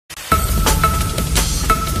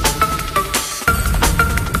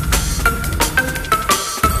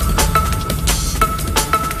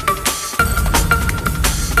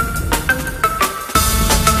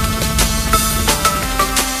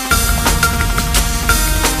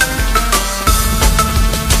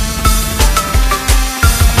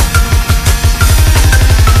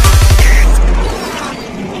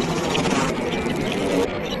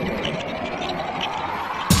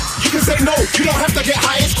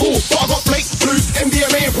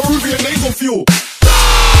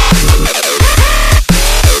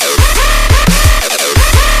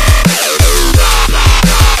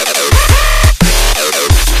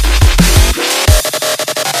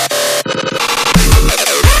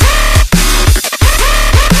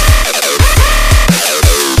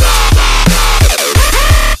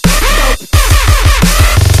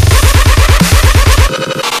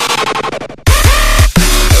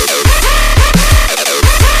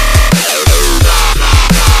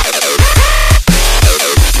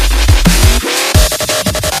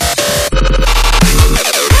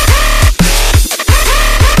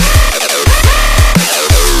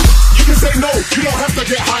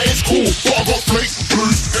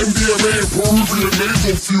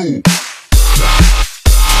fuel.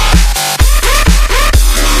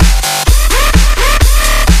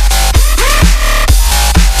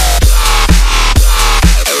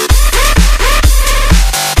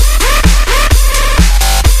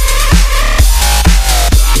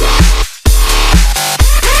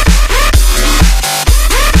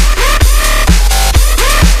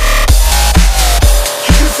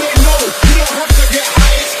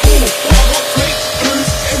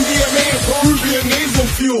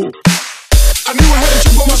 I knew I had a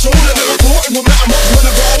chip on my shoulder, never thought it would matter much when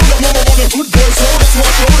I got older. Mama want a good boy, so that's what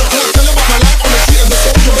I showed her. Can't tell about my life on the street as a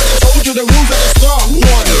soldier, but I told you the rules at the start. 1,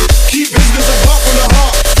 keep business apart from the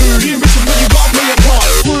heart. 2, the ambition, but you gotta play your part.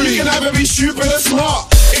 3, you can either be stupid or smart.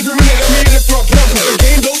 Every minute I'm in it for a purpose. The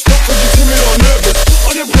game don't stop cause you're timid or nervous.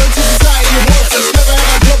 Unemployed to society worthless. Never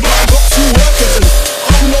had a job but I got 2 workers. And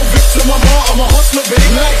I'm no victim, I'm art, I'm a hustler, baby.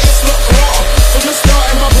 Like it's not Carter. From the start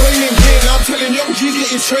in my brain in here, now I'm telling young G get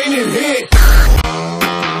your training here.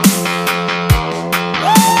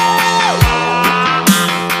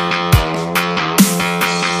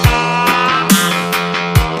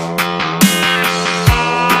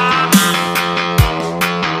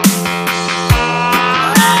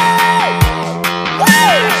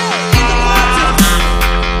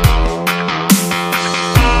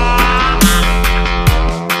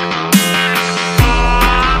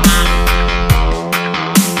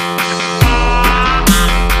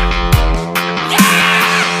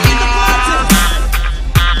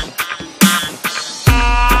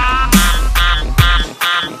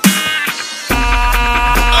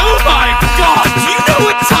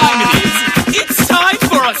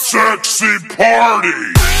 Sexy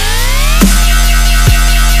party!